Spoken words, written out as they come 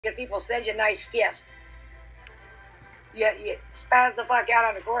If people send you nice gifts, you spaz the fuck out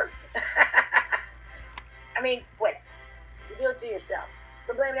on the corpse. I mean, quit it. You do it to yourself.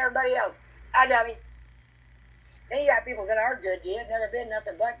 Quit blaming everybody else. I dummy. Then you got people that are good to you. Never been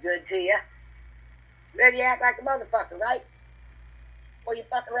nothing but good to you. Then you act like a motherfucker, right? Well, you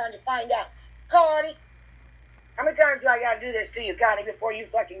fuck around, you find out. Connie, how many times do I gotta do this to you, Connie, before you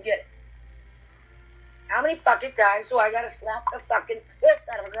fucking get it? How many fucking times do I gotta slap the fucking piss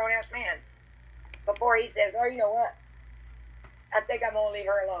out of a grown-ass man before he says, oh, you know what? I think I'm gonna leave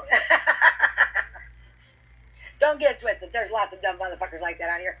her alone. Don't get it twisted. There's lots of dumb motherfuckers like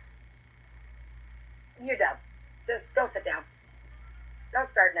that on here. You're dumb. Just go sit down. Don't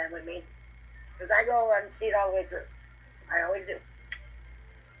start that with me. Because I go and see it all the way through. I always do.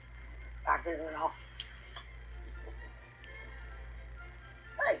 Boxes and all.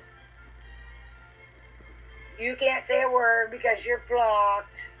 Right. You can't say a word because you're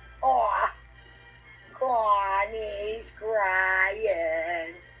blocked. Aw. Connie's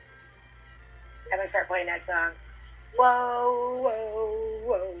crying. I'm going to start playing that song. Whoa, whoa,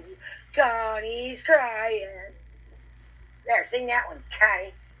 whoa. Connie's crying. There, sing that one,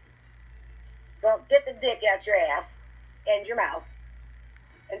 Connie. So get the dick out your ass and your mouth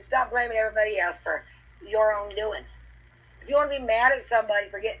and stop blaming everybody else for your own doing. If you want to be mad at somebody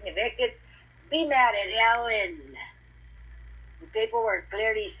for getting evicted, be mad at Ellen. The paperwork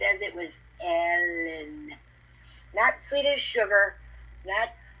clearly says it was Ellen. Not Sweet as Sugar, not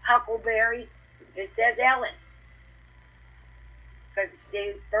Huckleberry. It says Ellen. Because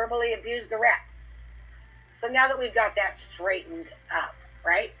they verbally abused the rep. So now that we've got that straightened up,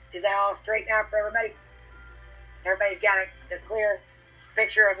 right? Is that all straightened out for everybody? Everybody's got a clear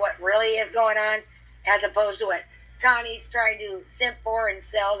picture of what really is going on, as opposed to what Connie's trying to simp for and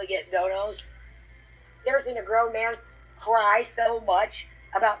sell to get donos. You ever seen a grown man cry so much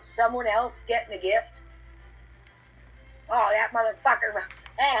about someone else getting a gift? Oh, that motherfucker,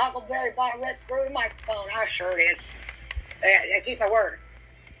 that Huckleberry bought right through the microphone. I sure did. I keep my word.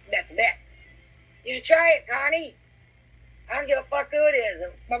 That's a bet. You should try it, Connie. I don't give a fuck who it is.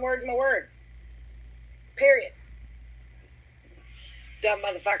 My word's my word. Period. Dumb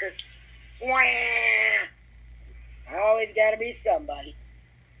motherfucker. Wah! Always gotta be somebody.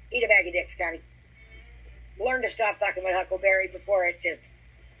 Eat a bag of dicks, Connie. Learn to stop fucking with Huckleberry before it's just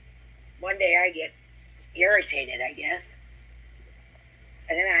one day I get irritated, I guess.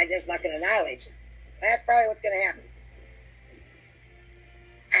 And then I just fucking annihilate you. That's probably what's gonna happen.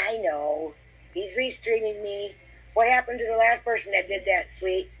 I know. He's restreaming me. What happened to the last person that did that,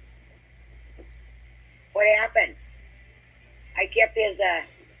 sweet? What happened? I kept his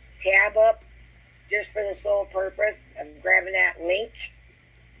tab up just for the sole purpose of grabbing that link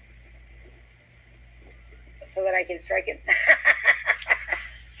so that I can strike him.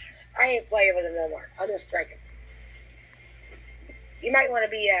 I ain't playing with him no more. I'll just strike him. You might want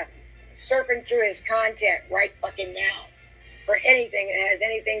to be surfing through his content right fucking now for anything that has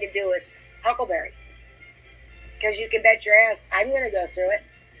anything to do with Huckleberry. Because you can bet your ass I'm going to go through it.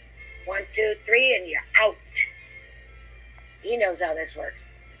 1, 2, 3, and you're out. He knows how this works.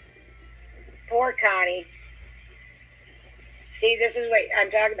 Poor Connie. See, this is what I'm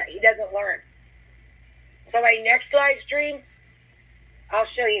talking about. He doesn't learn. So my next live stream, I'll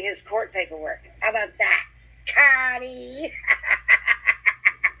show you his court paperwork. How about that? Connie!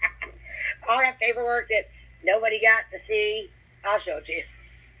 All that paperwork that nobody got to see, I'll show it to you.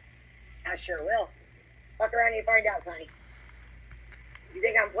 I sure will. Fuck around and you find out, Connie. You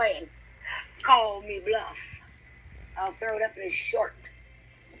think I'm playing? Call me bluff. I'll throw it up in his short.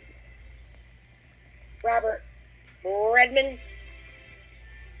 Robert Redman.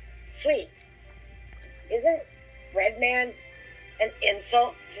 Sweet. Isn't Redman an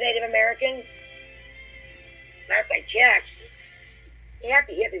insult to Native Americans? Last I checked.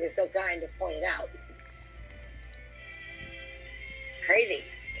 Happy Hippie was so kind to point it out. Crazy.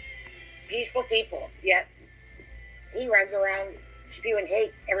 Peaceful people, yet he runs around spewing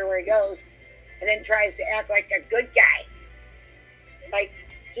hate everywhere he goes and then tries to act like a good guy. Like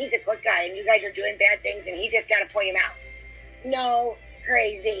he's a good guy and you guys are doing bad things and he just got to point him out. No,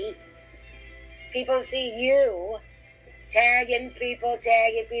 crazy. People see you tagging people,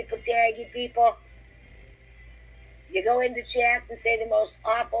 tagging people, tagging people. You go into chats and say the most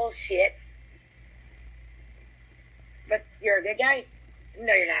awful shit. But you're a good guy?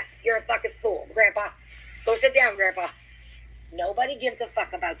 No, you're not. You're a fucking fool, Grandpa. Go sit down, Grandpa. Nobody gives a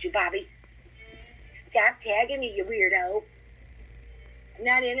fuck about you, Bobby. Stop tagging me, you weirdo. I'm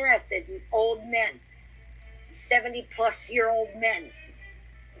not interested in old men. 70-plus-year-old men.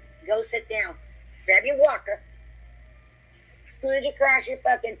 Go sit down. Grab your walker. scooted across your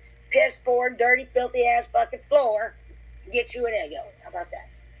fucking piss poor, dirty, filthy ass fucking floor and get you an Eggo. How about that?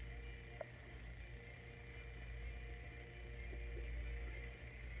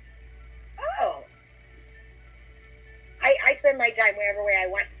 Oh. I spend my time wherever way I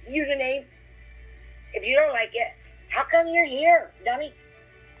want. Username. If you don't like it, how come you're here, dummy?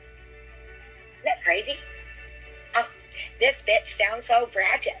 Isn't that crazy? Oh, this bitch sounds so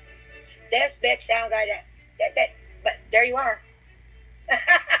ratchet. This bitch sounds like that. But there you are.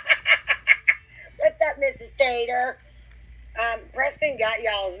 What's up, Mrs. Tater? Preston got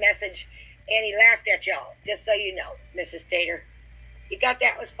y'all's message, and he laughed at y'all, just so you know, Mrs. Tater. He thought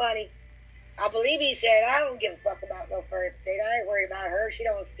that was funny. I believe he said, I don't give a fuck about no First Tater. I ain't worried about her. She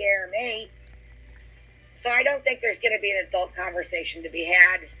don't scare me. So I don't think there's going to be an adult conversation to be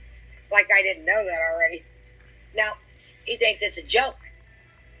had, like I didn't know that already. Now, he thinks it's a joke,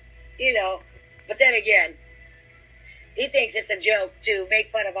 you know, but then again, he thinks it's a joke to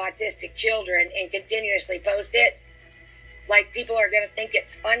make fun of autistic children and continuously post it. Like people are going to think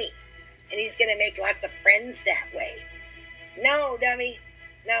it's funny. And he's going to make lots of friends that way. No, dummy.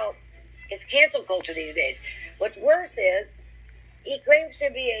 No. It's cancel culture these days. What's worse is, he claims to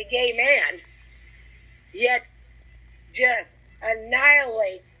be a gay man, yet just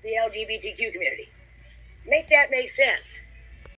annihilates the LGBTQ community. Make that make sense.